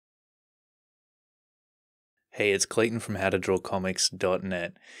Hey, it's Clayton from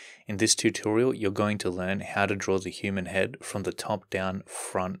howtodrawcomics.net. In this tutorial, you're going to learn how to draw the human head from the top-down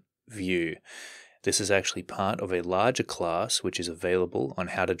front view. This is actually part of a larger class which is available on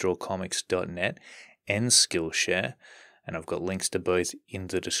howtodrawcomics.net and Skillshare, and I've got links to both in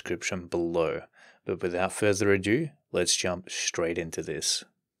the description below. But without further ado, let's jump straight into this.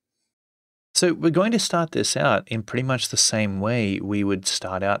 So we're going to start this out in pretty much the same way we would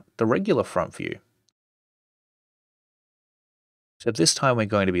start out the regular front view. So this time we're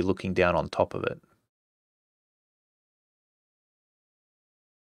going to be looking down on top of it.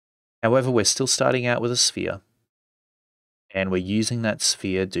 However, we're still starting out with a sphere, and we're using that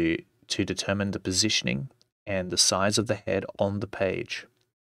sphere to determine the positioning and the size of the head on the page.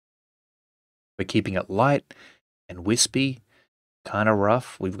 We're keeping it light and wispy, kind of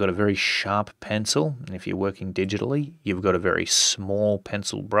rough. We've got a very sharp pencil, and if you're working digitally, you've got a very small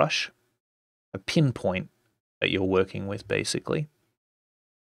pencil brush, a pinpoint that you're working with basically.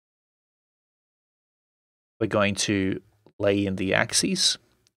 We're going to lay in the axes,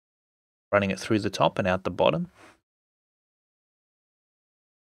 running it through the top and out the bottom.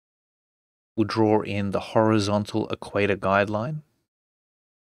 We'll draw in the horizontal equator guideline.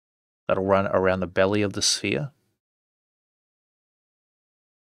 That'll run around the belly of the sphere.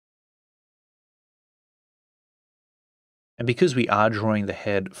 And because we are drawing the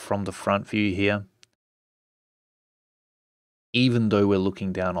head from the front view here, even though we're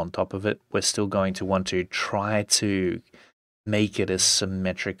looking down on top of it, we're still going to want to try to make it as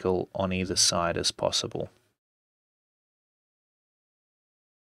symmetrical on either side as possible.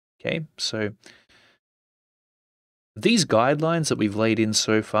 Okay, so these guidelines that we've laid in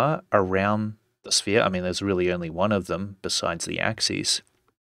so far around the sphere, I mean, there's really only one of them besides the axes.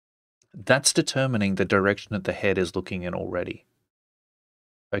 That's determining the direction that the head is looking in already.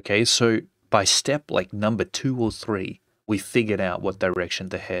 Okay, so by step like number 2 or 3, we figured out what direction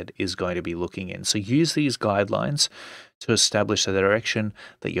the head is going to be looking in. So use these guidelines to establish the direction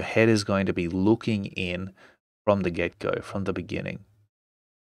that your head is going to be looking in from the get-go, from the beginning.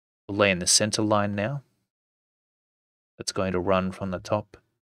 We'll lay in the center line now. That's going to run from the top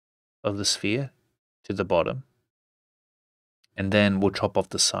of the sphere to the bottom. And then we'll chop off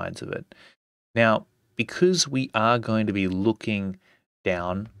the sides of it. Now, because we are going to be looking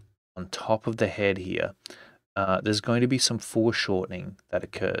down on top of the head here, there's going to be some foreshortening that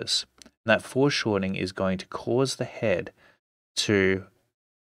occurs. And that foreshortening is going to cause the head to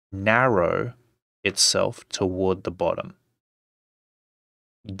narrow itself toward the bottom.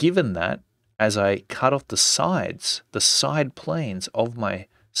 Given that, as I cut off the sides, the side planes of my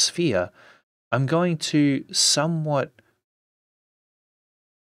sphere, I'm going to somewhat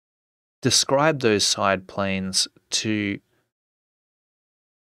describe those side planes to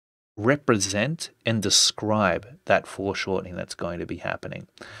represent and describe that foreshortening that's going to be happening.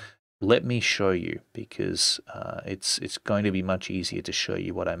 Let me show you, because it's going to be much easier to show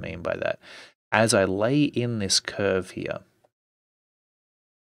you what I mean by that. As I lay in this curve here,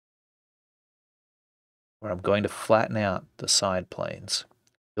 where I'm going to flatten out the side planes,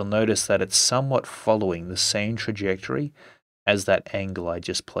 you'll notice that it's somewhat following the same trajectory as that angle I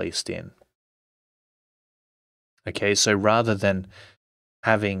just placed in. Okay, so rather than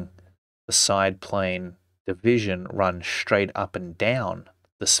having the side plane division run straight up and down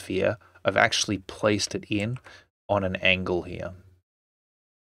the sphere, I've actually placed it in on an angle here.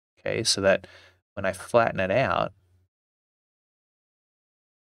 Okay, so that when I flatten it out,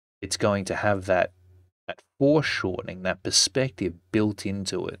 it's going to have that foreshortening, that perspective built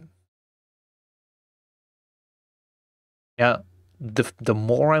into it. Now, the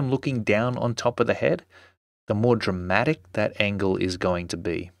more I'm looking down on top of the head, the more dramatic that angle is going to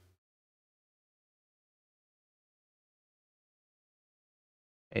be.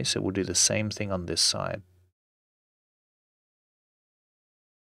 Okay, so we'll do the same thing on this side.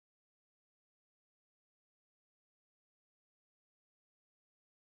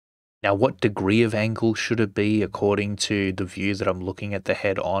 Now, what degree of angle should it be according to the view that I'm looking at the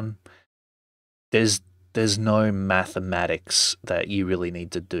head on? There's no mathematics that you really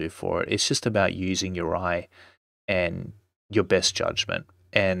need to do for it. It's just about using your eye and your best judgment.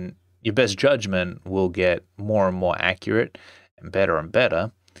 And your best judgment will get more and more accurate and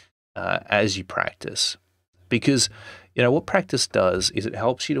better as you practice. Because, you know, what practice does is it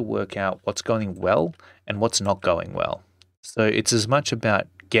helps you to work out what's going well and what's not going well. So it's as much about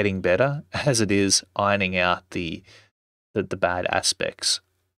getting better as it is ironing out the bad aspects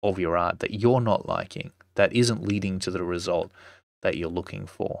of your art that you're not liking, that isn't leading to the result that you're looking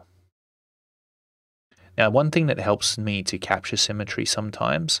for. Now, one thing that helps me to capture symmetry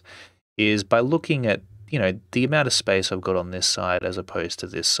sometimes is by looking at the amount of space I've got on this side as opposed to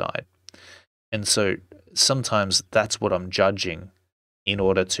this side. And so sometimes that's what I'm judging in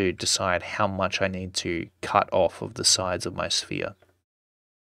order to decide how much I need to cut off of the sides of my sphere.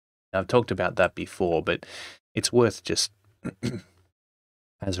 Now, I've talked about that before, but it's worth just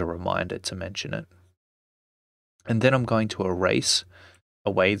as a reminder to mention it. And then I'm going to erase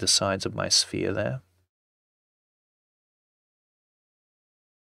away the sides of my sphere there.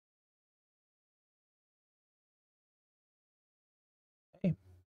 Okay.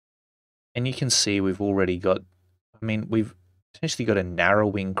 And you can see we've already got, we've essentially got a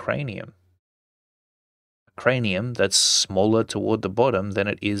narrowing cranium. A cranium that's smaller toward the bottom than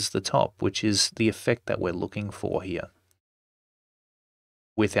it is the top, which is the effect that we're looking for here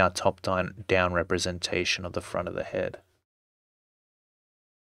with our top-down representation of the front of the head.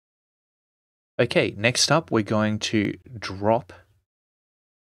 Okay, next up we're going to drop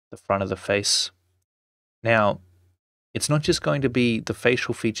the front of the face. Now, it's not just going to be the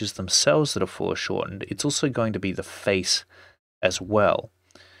facial features themselves that are foreshortened, it's also going to be the face as well.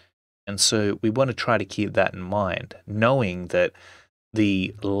 And so we want to try to keep that in mind, knowing that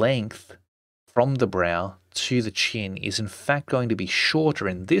the length from the brow to the chin is in fact going to be shorter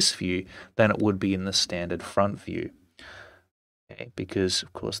in this view than it would be in the standard front view. Okay, because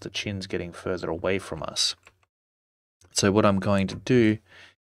of course the chin's getting further away from us. So what I'm going to do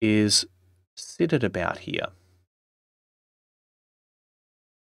is sit it about here.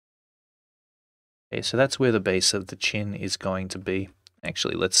 Okay, so that's where the base of the chin is going to be.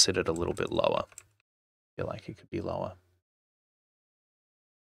 Actually, let's sit it a little bit lower. I feel like it could be lower.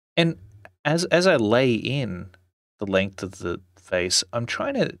 And as I lay in the length of the face, I'm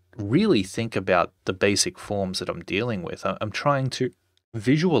trying to really think about the basic forms that I'm dealing with. I'm trying to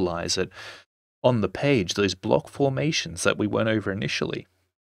visualize it on the page, those block formations that we went over initially.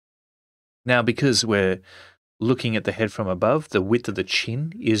 Now, because we're looking at the head from above, the width of the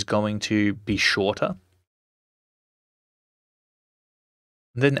chin is going to be shorter.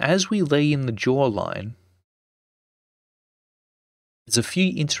 Then as we lay in the jawline, there's a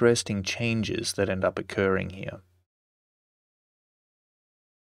few interesting changes that end up occurring here.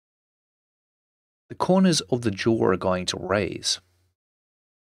 The corners of the jaw are going to raise,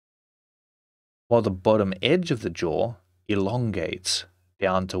 while the bottom edge of the jaw elongates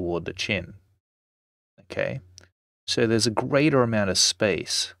down toward the chin. Okay, so there's a greater amount of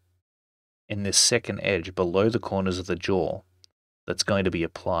space in this second edge below the corners of the jaw that's going to be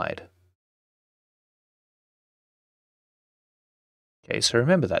applied. Okay, so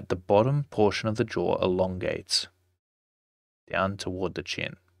remember that the bottom portion of the jaw elongates down toward the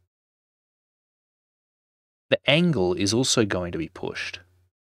chin. The angle is also going to be pushed.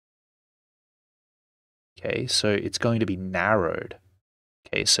 Okay, so it's going to be narrowed.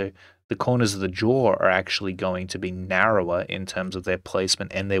 Okay, so the corners of the jaw are actually going to be narrower in terms of their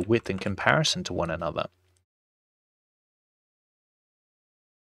placement and their width in comparison to one another,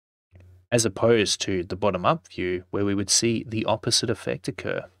 as opposed to the bottom-up view where we would see the opposite effect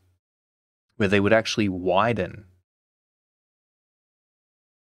occur, where they would actually widen.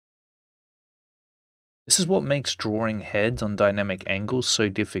 This is what makes drawing heads on dynamic angles so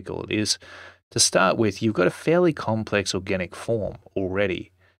difficult, is to start with, you've got a fairly complex organic form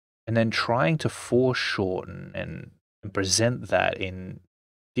already, and then trying to foreshorten and present that in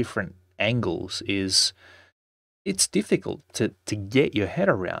different angles it's difficult to get your head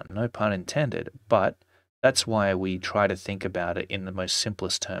around, no pun intended, but that's why we try to think about it in the most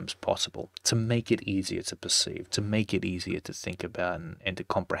simplest terms possible, to make it easier to perceive, to make it easier to think about and to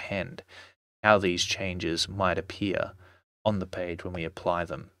comprehend how these changes might appear on the page when we apply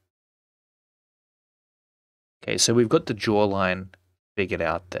them. Okay, so we've got the jawline figured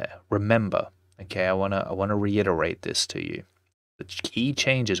out there. Remember, okay, I wanna reiterate this to you. The key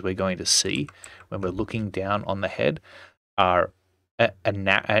changes we're going to see when we're looking down on the head are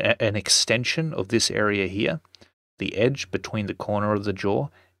an extension of this area here, the edge between the corner of the jaw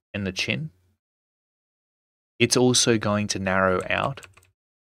and the chin. It's also going to narrow out.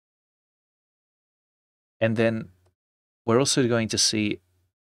 And then we're also going to see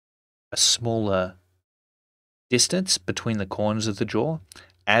a smaller distance between the corners of the jaw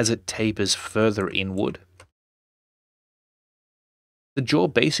as it tapers further inward. The jaw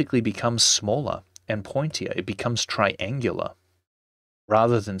basically becomes smaller and pointier. It becomes triangular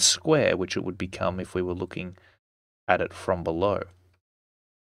rather than square, which it would become if we were looking at it from below.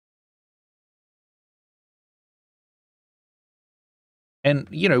 And,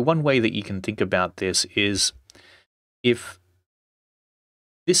 one way that you can think about this is if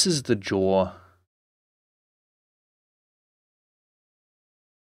this is the jaw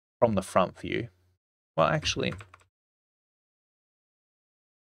from the front view, Well, actually,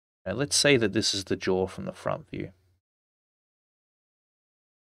 let's say that this is the jaw from the front view.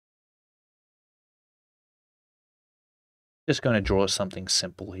 Just going to draw something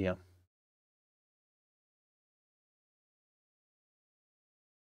simple here.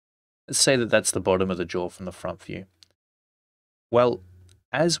 Let's say that that's the bottom of the jaw from the front view. Well,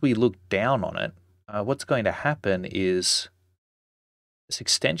 as we look down on it, what's going to happen is this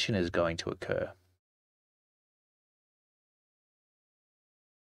extension is going to occur.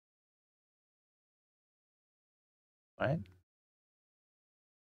 Right?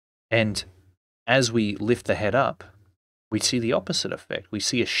 And as we lift the head up, we see the opposite effect. We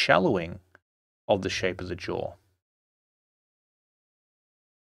see a shallowing of the shape of the jaw.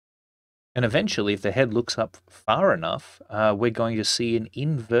 And eventually, if the head looks up far enough, we're going to see an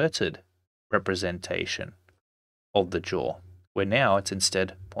inverted representation of the jaw, where now it's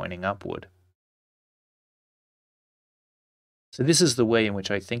instead pointing upward. So this is the way in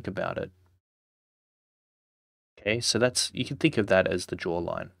which I think about it. Okay, so you can think of that as the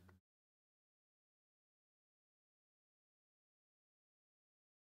jawline.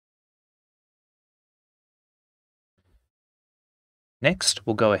 Next,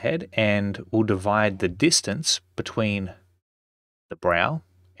 we'll go ahead and we'll divide the distance between the brow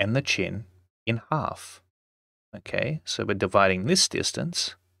and the chin in half. Okay, so we're dividing this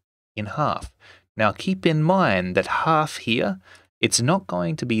distance in half. Now keep in mind that half here, it's not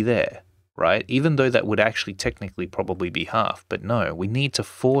going to be there, right? Even though that would actually technically probably be half, but no, we need to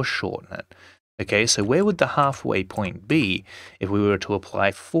foreshorten it. Okay, so where would the halfway point be if we were to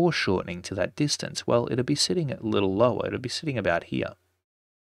apply foreshortening to that distance? Well, it'd be sitting a little lower. It'd be sitting about here.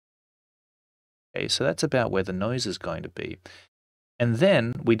 Okay, so that's about where the nose is going to be. And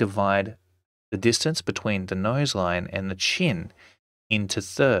then we divide the distance between the nose line and the chin into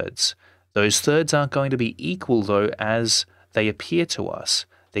thirds. Those thirds aren't going to be equal, though, as they appear to us.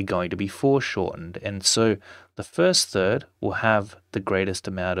 They're going to be foreshortened. And so the first third will have the greatest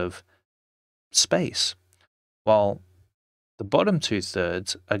amount of space, while the bottom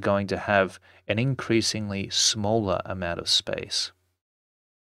 2/3 are going to have an increasingly smaller amount of space.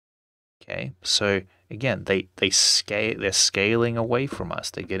 Okay, so again, they're scaling away from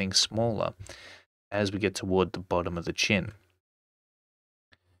us. They're getting smaller as we get toward the bottom of the chin.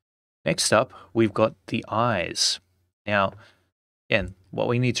 Next up, we've got the eyes. Now, again, what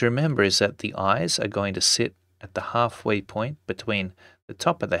we need to remember is that the eyes are going to sit at the halfway point between the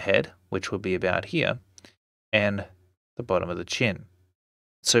top of the head, which will be about here, and the bottom of the chin.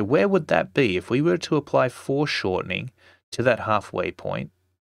 So where would that be? If we were to apply foreshortening to that halfway point,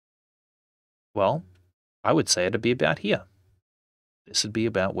 well, I would say it'd be about here. This would be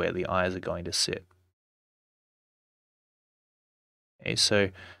about where the eyes are going to sit. Okay, so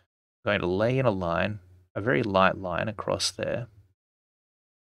I'm going to lay in a line, a very light line across there.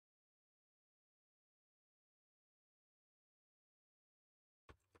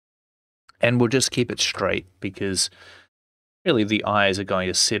 And we'll just keep it straight because really the eyes are going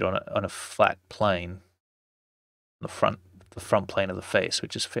to sit on a flat plane, the front plane of the face,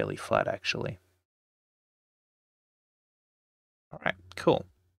 which is fairly flat actually. All right, cool.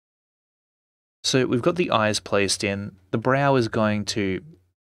 So we've got the eyes placed in. The brow is going to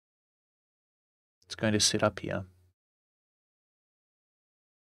sit up here.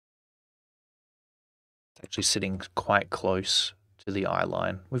 It's actually sitting quite close to the eye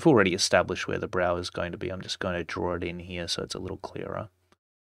line. We've already established where the brow is going to be. I'm just going to draw it in here so it's a little clearer.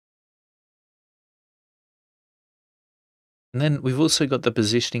 And then we've also got the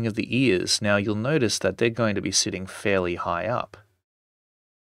positioning of the ears. Now you'll notice that they're going to be sitting fairly high up.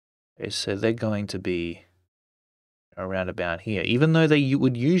 Okay, so they're going to be around about here. Even though they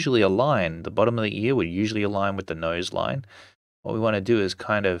would usually align, the bottom of the ear would usually align with the nose line, what we want to do is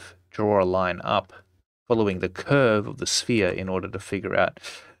kind of draw a line up following the curve of the sphere in order to figure out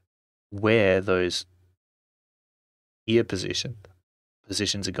where those ear positions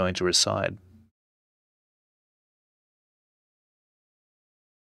are going to reside.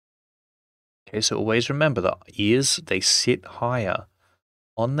 Okay, so always remember the ears, they sit higher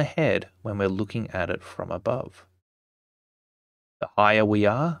on the head when we're looking at it from above. The higher we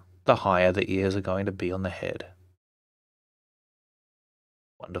are, the higher the ears are going to be on the head.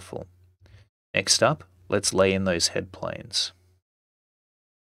 Wonderful. Next up, let's lay in those head planes.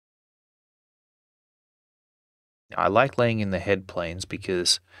 I like laying in the head planes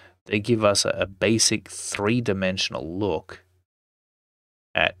because they give us a basic three-dimensional look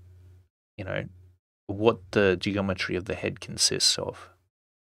at, what the geometry of the head consists of.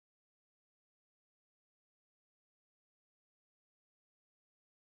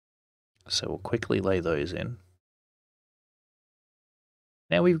 So we'll quickly lay those in.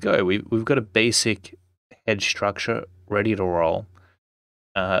 Now we've got a basic head structure ready to roll.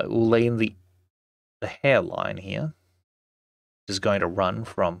 We'll lay in the hairline here. This is going to run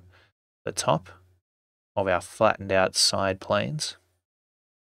from the top of our flattened out side planes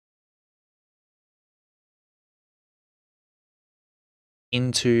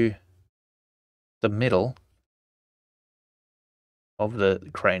into the middle of the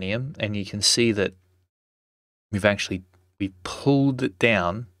cranium, and you can see that we've pulled it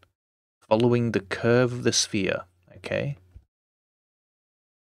down following the curve of the sphere, okay?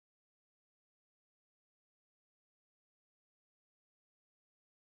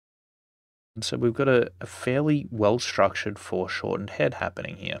 And so we've got a fairly well-structured foreshortened head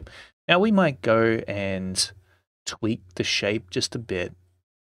happening here. Now we might go and tweak the shape just a bit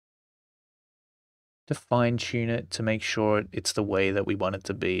to fine-tune it to make sure it's the way that we want it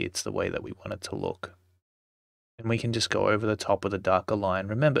to be, it's the way that we want it to look. And we can just go over the top with a darker line.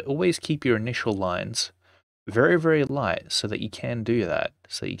 Remember, always keep your initial lines very, very light so that you can do that,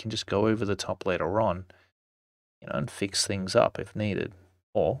 so you can just go over the top later on, and fix things up if needed,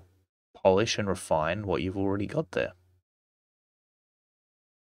 or polish and refine what you've already got there.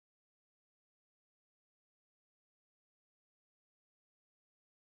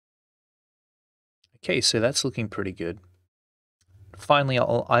 Okay, so that's looking pretty good. Finally,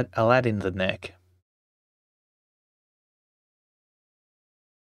 I'll add in the neck.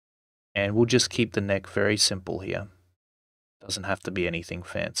 And we'll just keep the neck very simple here. Doesn't have to be anything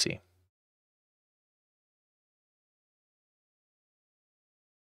fancy.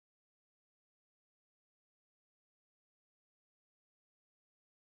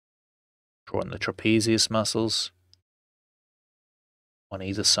 Draw in the trapezius muscles on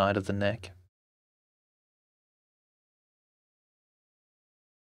either side of the neck.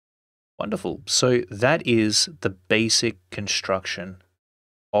 Wonderful. So that is the basic construction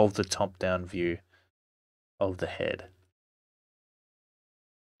of the top-down view of the head.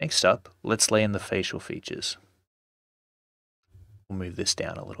 Next up, let's lay in the facial features. We'll move this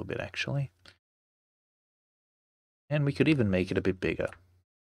down a little bit, actually. And we could even make it a bit bigger.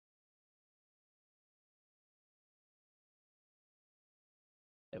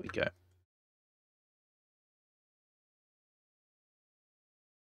 There we go.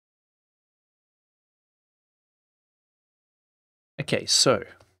 Okay, so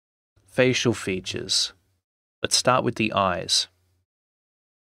facial features. Let's start with the eyes.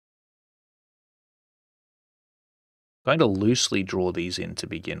 I'm going to loosely draw these in to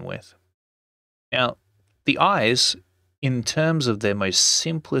begin with. Now, the eyes, in terms of their most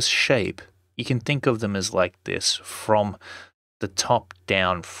simplest shape, you can think of them as like this from the top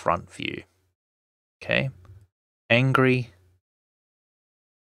down front view. Okay? Angry.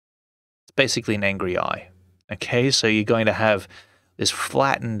 It's basically an angry eye. Okay, so you're going to have this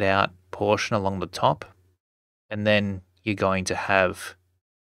flattened out portion along the top, and then you're going to have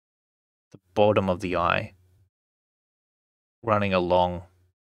the bottom of the eye running along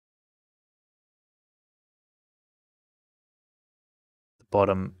the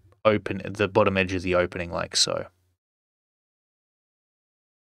bottom edge of the opening like so.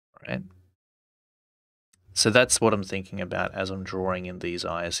 All right. So that's what I'm thinking about as I'm drawing in these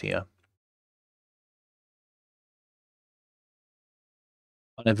eyes here.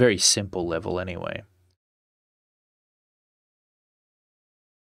 On a very simple level anyway.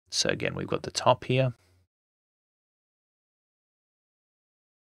 So again, we've got the top here.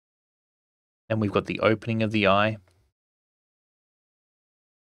 Then we've got the opening of the eye.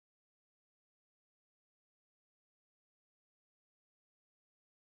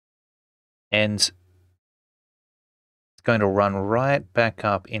 And it's going to run right back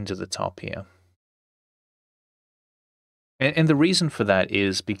up into the top here. And the reason for that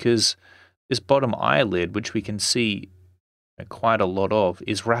is because this bottom eyelid, which we can see quite a lot of,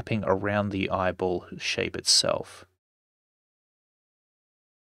 is wrapping around the eyeball shape itself.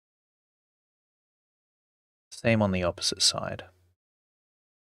 Same on the opposite side.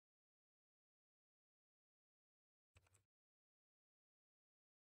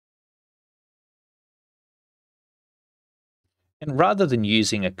 And rather than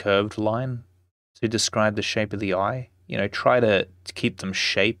using a curved line to describe the shape of the eye, try to keep them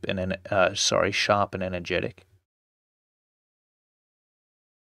sharp and energetic.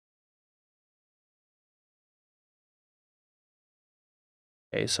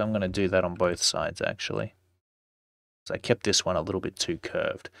 Okay, so I'm going to do that on both sides actually. So I kept this one a little bit too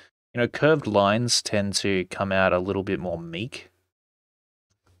curved. Curved lines tend to come out a little bit more meek.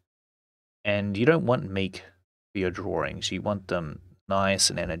 And you don't want meek for your drawings. You want them nice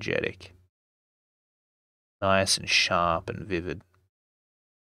and energetic. Nice and sharp and vivid.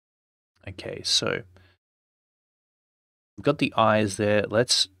 Okay, so we've got the eyes there.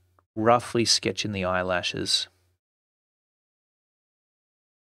 Let's roughly sketch in the eyelashes.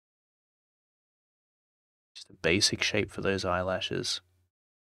 Just a basic shape for those eyelashes.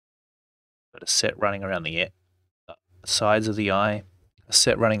 Got a set running around the sides of the eye, a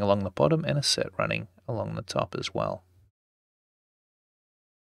set running along the bottom, and a set running along the top as well.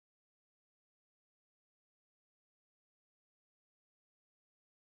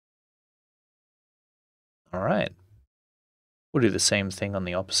 All right. We'll do the same thing on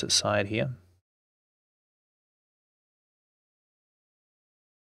the opposite side here.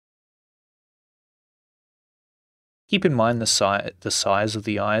 Keep in mind the size of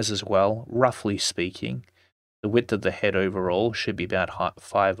the eyes as well. Roughly speaking, the width of the head overall should be about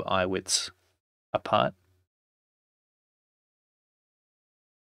 5 eye widths apart.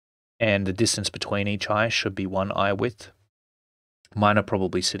 And the distance between each eye should be 1 eye width. Mine are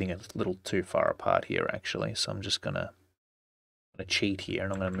probably sitting a little too far apart here, actually, so I'm just going to cheat here,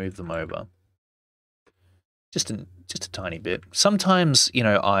 and I'm going to move them over. Just a tiny bit. Sometimes,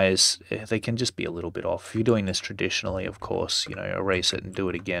 eyes, they can just be a little bit off. If you're doing this traditionally, of course, erase it and do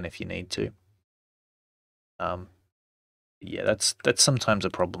it again if you need to. Yeah, that's sometimes a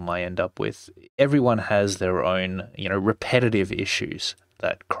problem I end up with. Everyone has their own, repetitive issues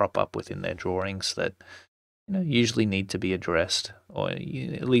that crop up within their drawings that, usually need to be addressed, or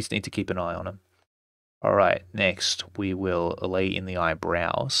you at least need to keep an eye on them. All right, next we will lay in the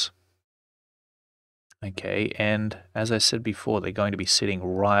eyebrows. Okay, and as I said before, they're going to be sitting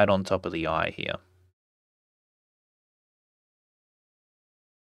right on top of the eye here.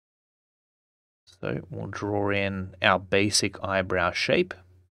 So we'll draw in our basic eyebrow shape.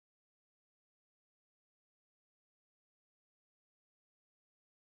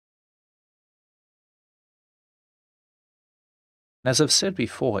 As I've said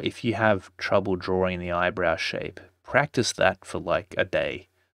before, if you have trouble drawing the eyebrow shape, practice that for like a day.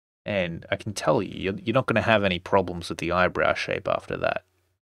 And I can tell you, you're not going to have any problems with the eyebrow shape after that.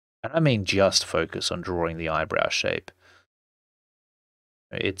 And I mean just focus on drawing the eyebrow shape.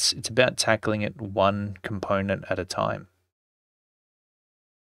 It's about tackling it one component at a time.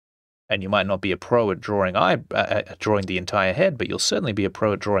 And you might not be a pro at drawing drawing the entire head, but you'll certainly be a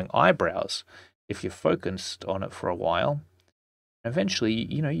pro at drawing eyebrows if you're focused on it for a while. Eventually,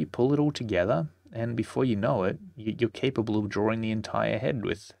 you pull it all together, and before you know it, you're capable of drawing the entire head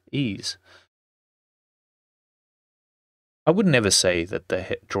with ease. I would never say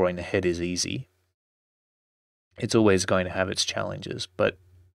that drawing the head is easy. It's always going to have its challenges, but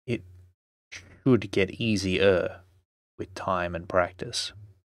it should get easier with time and practice.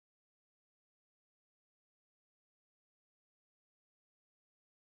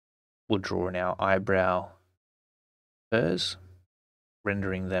 We'll draw in our eyebrow spurs,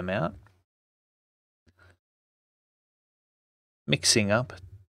 rendering them out, mixing up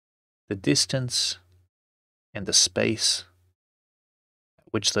the distance and the space at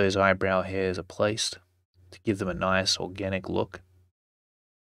which those eyebrow hairs are placed to give them a nice organic look.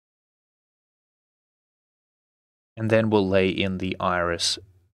 And then we'll lay in the iris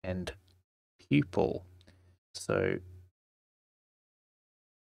and pupil. So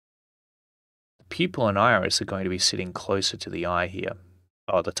the pupil and iris are going to be sitting closer to the eye here,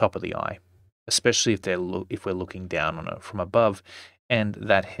 or the top of the eye, especially if we're looking down on it from above and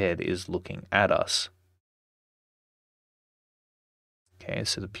that head is looking at us. Okay,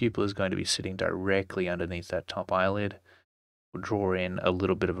 so the pupil is going to be sitting directly underneath that top eyelid. We'll draw in a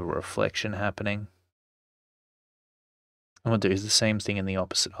little bit of a reflection happening. And we'll do the same thing in the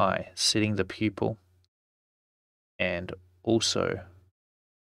opposite eye, sitting the pupil and also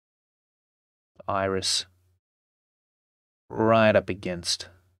the iris right up against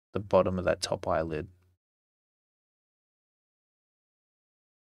the bottom of that top eyelid.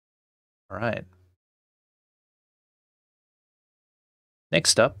 All right.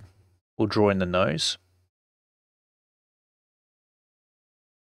 Next up, we'll draw in the nose.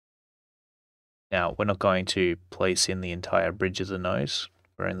 Now, we're not going to place in the entire bridge of the nose.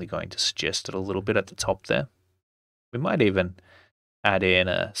 We're only going to suggest it a little bit at the top there. We might even add in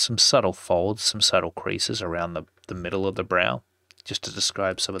some subtle folds, some subtle creases around the middle of the brow, just to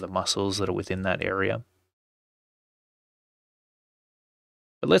describe some of the muscles that are within that area.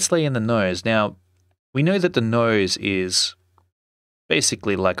 But let's lay in the nose. Now, we know that the nose is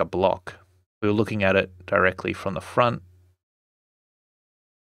basically like a block. We were looking at it directly from the front.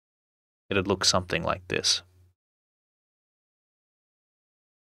 It'd look something like this.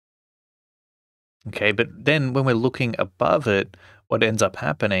 Okay, but then when we're looking above it, what ends up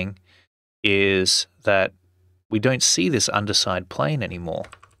happening is that we don't see this underside plane anymore.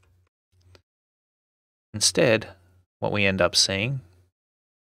 Instead, what we end up seeing,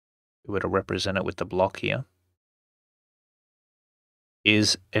 if we were to represent it with the block here,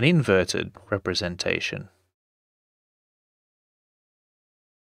 is an inverted representation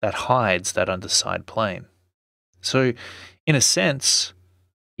that hides that underside plane. So, in a sense,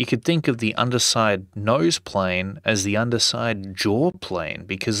 you could think of the underside nose plane as the underside jaw plane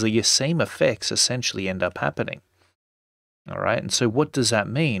because the same effects essentially end up happening. All right, and so what does that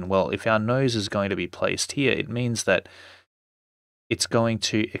mean? Well, if our nose is going to be placed here, it means that it's going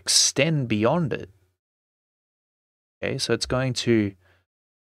to extend beyond it. Okay, so it's going to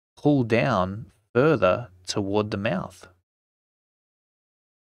pull down further toward the mouth.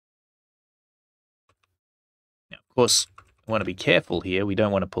 Now, of course, we want to be careful here. We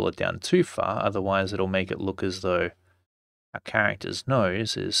don't want to pull it down too far, otherwise it'll make it look as though our character's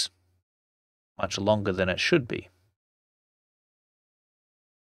nose is much longer than it should be.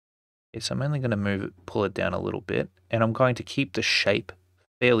 Okay, so I'm only going to pull it down a little bit, and I'm going to keep the shape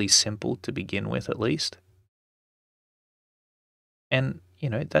fairly simple to begin with, at least. And, you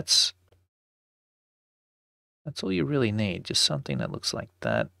know, that's all you really need, just something that looks like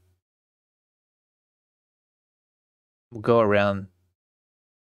that. We'll go around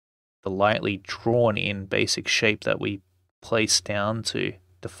the lightly drawn in basic shape that we place down to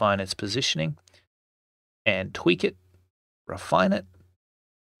define its positioning, and tweak it, refine it,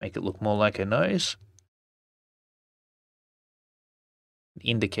 make it look more like a nose.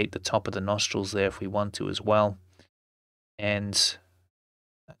 Indicate the top of the nostrils there if we want to as well. And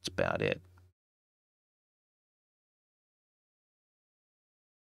that's about it.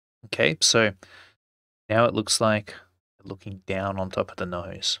 Okay, so now it looks like looking down on top of the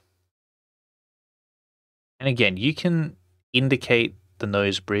nose. And again, you can indicate the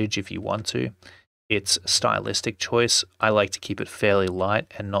nose bridge if you want to. It's a stylistic choice. I like to keep it fairly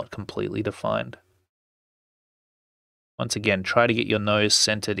light and not completely defined. Once again, try to get your nose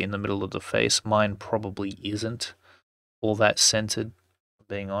centered in the middle of the face. Mine probably isn't all that centered,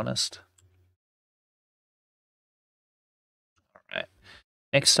 being honest. All right.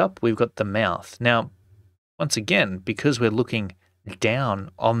 Next up, we've got the mouth. Now, once again, because we're looking down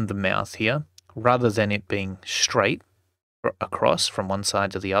on the mouth here, rather than it being straight across from one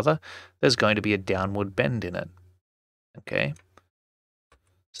side to the other, there's going to be a downward bend in it. Okay.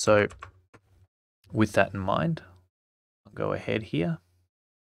 So with that in mind, I'll go ahead here.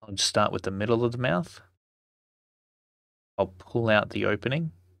 I'll just start with the middle of the mouth. I'll pull out the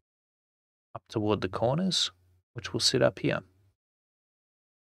opening up toward the corners, which will sit up here.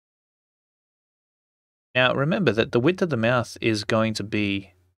 Now remember that the width of the mouth is going to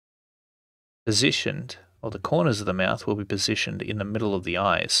be positioned, or the corners of the mouth will be positioned in the middle of the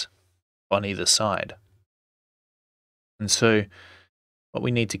eyes on either side. And so what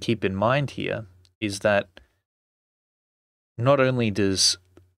we need to keep in mind here is that not only does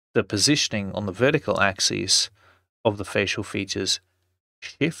the positioning on the vertical axis of the facial features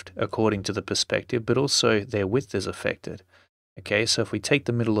shift according to the perspective, but also their width is affected. Okay, so if we take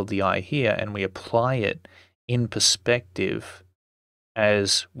the middle of the eye here and we apply it in perspective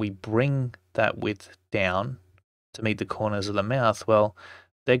as we bring that width down to meet the corners of the mouth, well,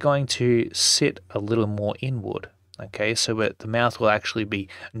 they're going to sit a little more inward. Okay, so the mouth will actually be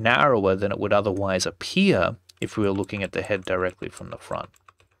narrower than it would otherwise appear if we were looking at the head directly from the front.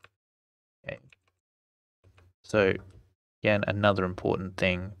 Okay. So, again, another important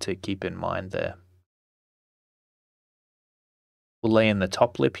thing to keep in mind there. We'll lay in the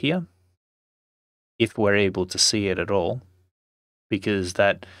top lip here, if we're able to see it at all, because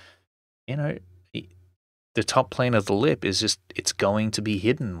that, you know, the top plane of the lip is just, it's going to be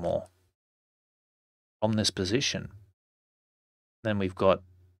hidden more from this position. Then we've got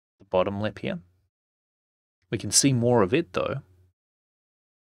the bottom lip here. We can see more of it though.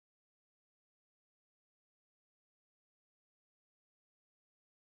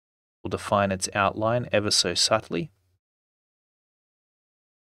 We'll define its outline ever so subtly.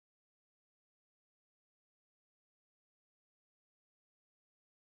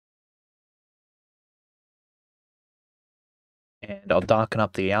 And I'll darken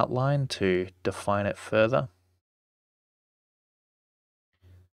up the outline to define it further.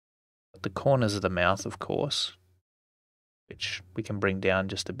 The corners of the mouth, of course, which we can bring down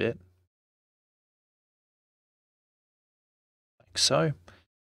just a bit. Like so.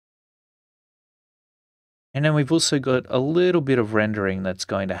 And then we've also got a little bit of rendering that's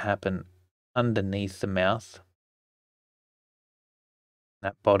going to happen underneath the mouth.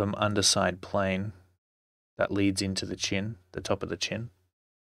 That bottom underside plane that leads into the chin, the top of the chin.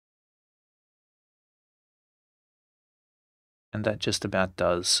 And that just about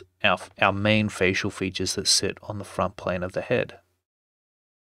does our main facial features that sit on the front plane of the head.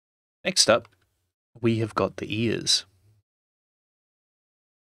 Next up, we have got the ears.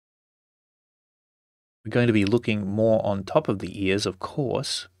 We're going to be looking more on top of the ears, of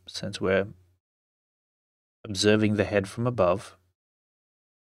course, since we're observing the head from above.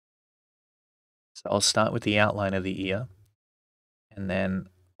 So I'll start with the outline of the ear, and then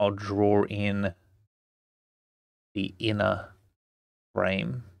I'll draw in the inner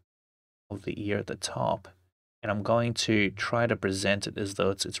frame of the ear at the top. And I'm going to try to present it as though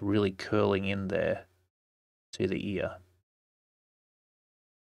it's really curling in there to the ear.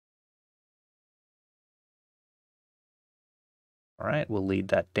 All right, we'll lead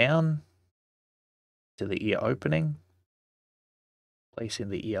that down to the ear opening, placing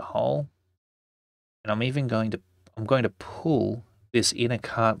the ear hole. And I'm going to pull this inner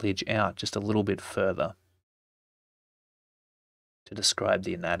cartilage out just a little bit further to describe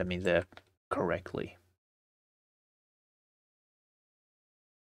the anatomy there correctly.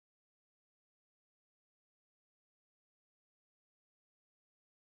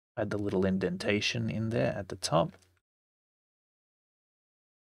 Add the little indentation in there at the top.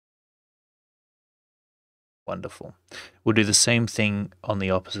 Wonderful. We'll do the same thing on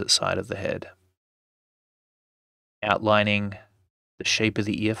the opposite side of the head. Outlining the shape of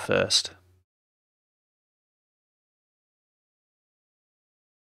the ear first.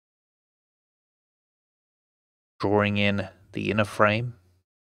 Drawing in the inner frame.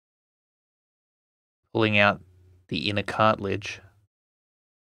 Pulling out the inner cartilage.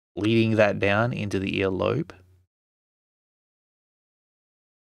 Leading that down into the ear lobe.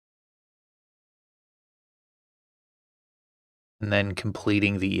 And then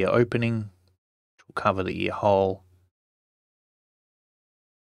completing the ear opening, which will cover the ear hole,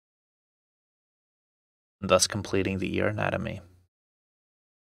 and thus completing the ear anatomy.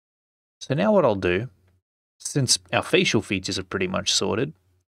 So now what I'll do, since our facial features are pretty much sorted,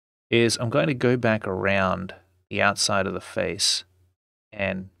 is I'm going to go back around the outside of the face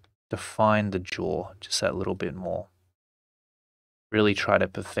and define the jaw just that little bit more. Really try to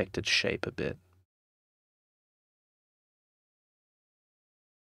perfect its shape a bit.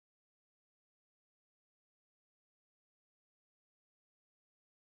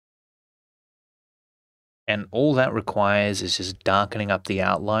 And all that requires is just darkening up the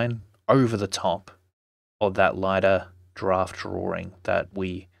outline over the top of that lighter draft drawing that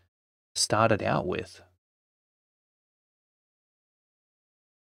we started out with.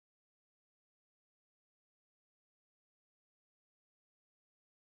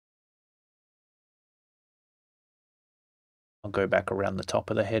 I'll go back around the top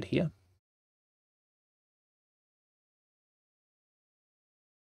of the head here.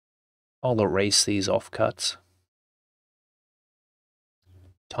 I'll erase these offcuts,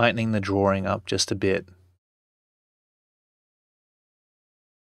 tightening the drawing up just a bit.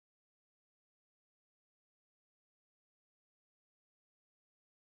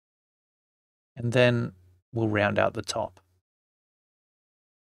 And then we'll round out the top.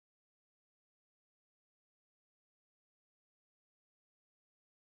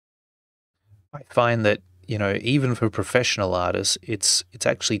 I find that, even for professional artists, it's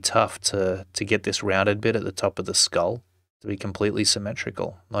actually tough to get this rounded bit at the top of the skull to be completely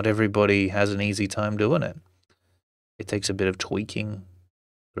symmetrical. Not everybody has an easy time doing it. It takes a bit of tweaking,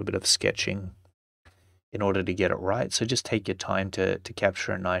 a bit of sketching in order to get it right. So just take your time to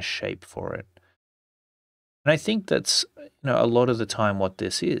capture a nice shape for it. And I think that's, a lot of the time what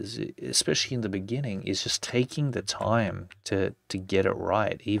this is, especially in the beginning, is just taking the time to get it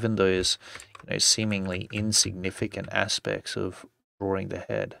right, even those, seemingly insignificant aspects of drawing the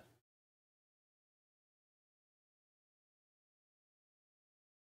head.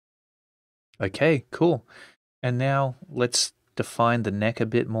 Okay, cool. And now let's define the neck a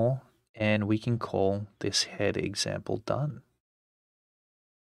bit more, and we can call this head example done.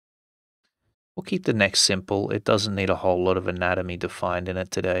 We'll keep the neck simple. It doesn't need a whole lot of anatomy defined in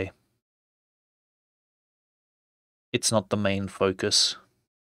it today. It's not the main focus.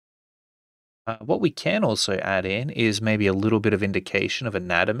 What we can also add in is maybe a little bit of indication of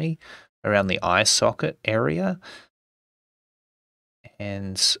anatomy around the eye socket area.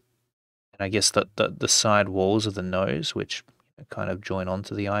 And I guess the side walls of the nose, which kind of join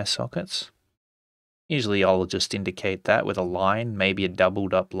onto the eye sockets. Usually I'll just indicate that with a line, maybe a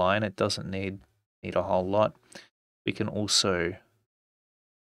doubled up line. It doesn't need a whole lot. We can also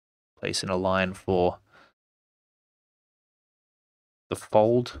place in a line for the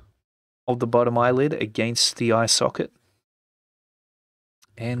fold of the bottom eyelid against the eye socket.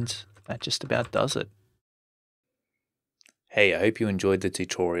 And that just about does it. Hey, I hope you enjoyed the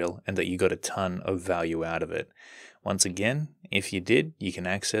tutorial and that you got a ton of value out of it. Once again, if you did, you can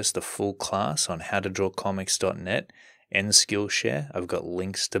access the full class on howtodrawcomics.net and Skillshare. I've got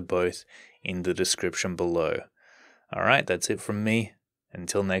links to both in the description below. Alright, that's it from me.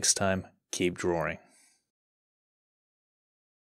 Until next time, keep drawing.